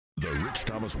The Rich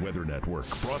Thomas Weather Network,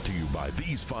 brought to you by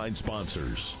these fine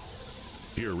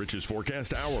sponsors. Hear Rich's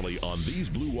forecast hourly on these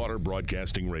Blue Water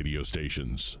Broadcasting radio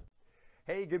stations.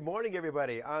 Hey, good morning,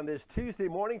 everybody. On this Tuesday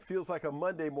morning, feels like a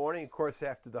Monday morning, of course,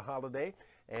 after the holiday.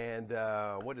 And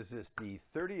what is this, the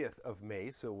 30th of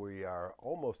May, so we are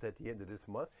almost at the end of this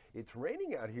month. It's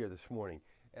raining out here this morning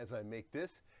as I make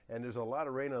this, and there's a lot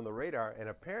of rain on the radar, and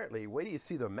apparently, wait till you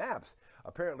see the maps,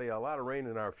 apparently a lot of rain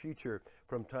in our future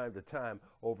from time to time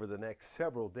over the next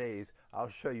several days. I'll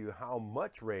show you how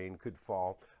much rain could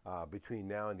fall between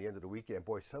now and the end of the weekend.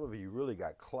 Boy, some of you really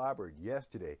got clobbered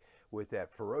yesterday with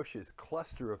that ferocious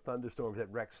cluster of thunderstorms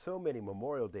that wrecked so many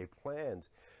Memorial Day plans,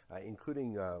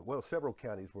 including, well, several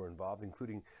counties were involved,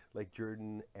 including Lake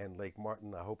Jordan and Lake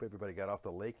Martin. I hope everybody got off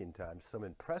the lake in time. Some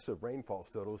impressive rainfall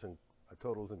totals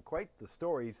and quite the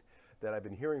stories that I've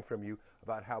been hearing from you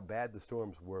about how bad the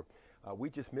storms were. We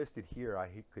just missed it here. I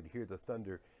could hear the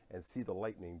thunder and see the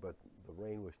lightning, but the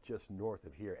rain was just north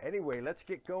of here. Anyway, let's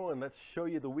get going. Let's show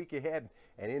you the week ahead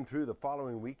and in through the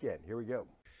following weekend. Here we go.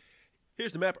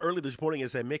 Here's the map early this morning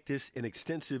as I make this an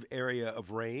extensive area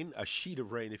of rain, a sheet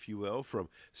of rain, if you will, from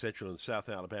central and south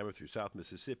Alabama through south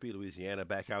Mississippi, Louisiana,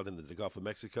 back out into the Gulf of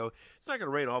Mexico. It's not going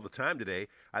to rain all the time today.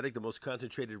 I think the most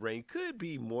concentrated rain could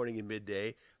be morning and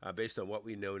midday based on what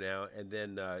we know now, and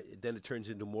then it turns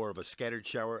into more of a scattered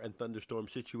shower and thunderstorm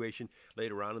situation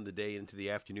later on in the day into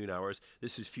the afternoon hours.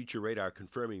 This is future radar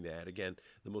confirming that. Again,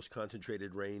 the most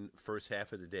concentrated rain first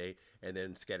half of the day, and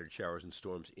then scattered showers and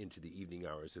storms into the evening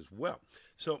hours as well.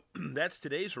 So that's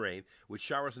today's rain, with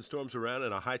showers and storms around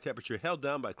and a high temperature held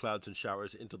down by clouds and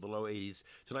showers into the low 80s.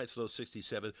 Tonight's low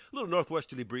 67. A little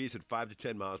northwesterly breeze at 5 to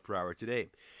 10 miles per hour today.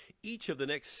 Each of the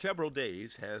next several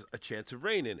days has a chance of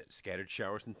rain in it. Scattered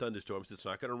showers and thunderstorms. It's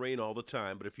not going to rain all the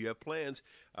time, but if you have plans,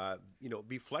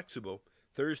 be flexible.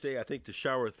 Thursday, I think the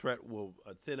shower threat will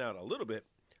thin out a little bit.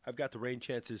 I've got the rain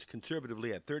chances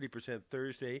conservatively at 30%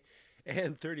 Thursday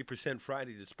and 30%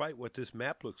 Friday, despite what this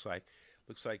map looks like.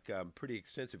 Looks like pretty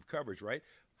extensive coverage, right?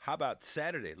 How about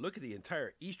Saturday? Look at the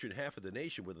entire eastern half of the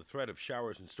nation with the threat of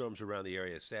showers and storms around the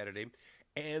area Saturday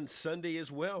and Sunday as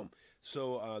well.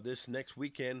 So this next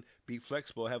weekend, be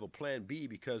flexible, have a plan B,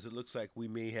 because it looks like we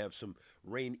may have some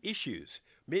rain issues.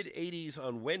 Mid-80s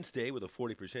on Wednesday with a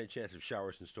 40% chance of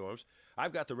showers and storms.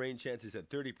 I've got the rain chances at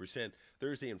 30%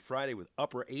 Thursday and Friday with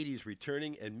upper 80s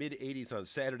returning, and mid-80s on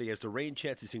Saturday as the rain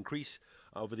chances increase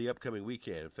over the upcoming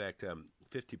weekend. In fact,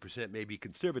 50% may be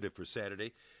conservative for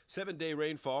Saturday. 7-day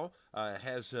rainfall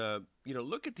has,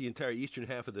 look at the entire eastern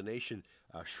half of the nation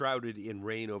shrouded in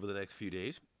rain over the next few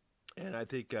days. And I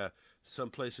think some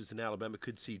places in Alabama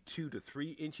could see 2 to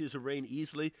 3 inches of rain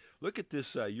easily. Look at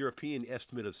this European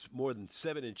estimate of more than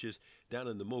 7 inches down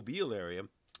in the Mobile area.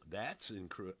 That's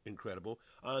incredible.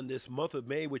 On this month of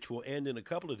May, which will end in a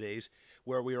couple of days,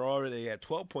 where we are already at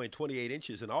 12.28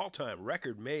 inches, an all-time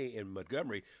record May in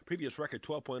Montgomery. Previous record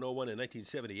 12.01 in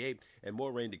 1978, and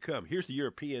more rain to come. Here's the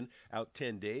European out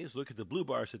 10 days. Look at the blue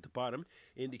bars at the bottom,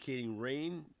 indicating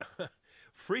rain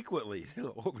frequently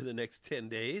over the next 10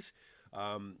 days.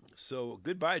 So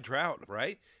goodbye drought,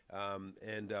 right?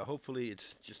 And hopefully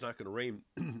it's just not going to rain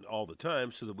all the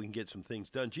time so that we can get some things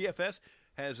done. GFS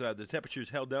has the temperatures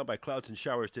held down by clouds and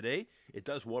showers today. It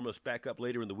does warm us back up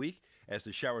later in the week as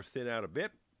the showers thin out a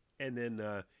bit. And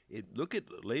then look at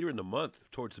later in the month,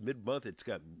 towards the mid-month, it's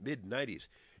got mid-90s.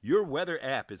 Your weather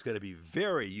app is going to be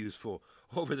very useful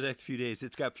over the next few days.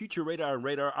 It's got future radar and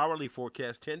radar hourly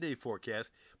forecast, 10-day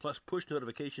forecast, plus push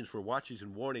notifications for watches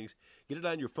and warnings. Get it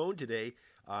on your phone today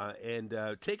and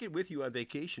take it with you on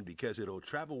vacation, because it'll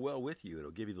travel well with you.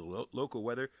 It'll give you the local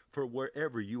weather for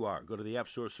wherever you are. Go to the App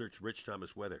Store, search Rich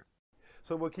Thomas Weather.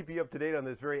 So we'll keep you up to date on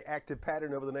this very active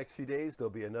pattern over the next few days.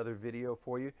 There'll be another video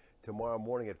for you tomorrow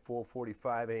morning at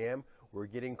 4:45 a.m. We're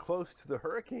getting close to the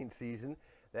hurricane season.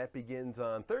 That begins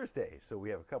on Thursday, so we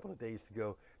have a couple of days to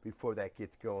go before that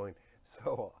gets going.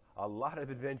 So a lot of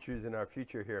adventures in our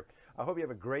future here. I hope you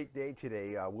have a great day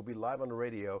today. We'll be live on the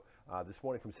radio this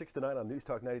morning from 6 to 9 on News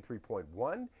Talk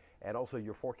 93.1, and also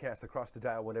your forecast across the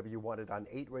dial whenever you want it on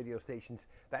 8 radio stations.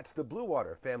 That's the Blue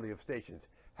Water family of stations.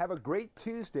 Have a great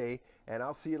Tuesday, and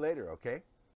I'll see you later, okay?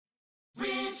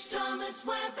 Rich Thomas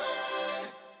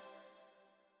Weather.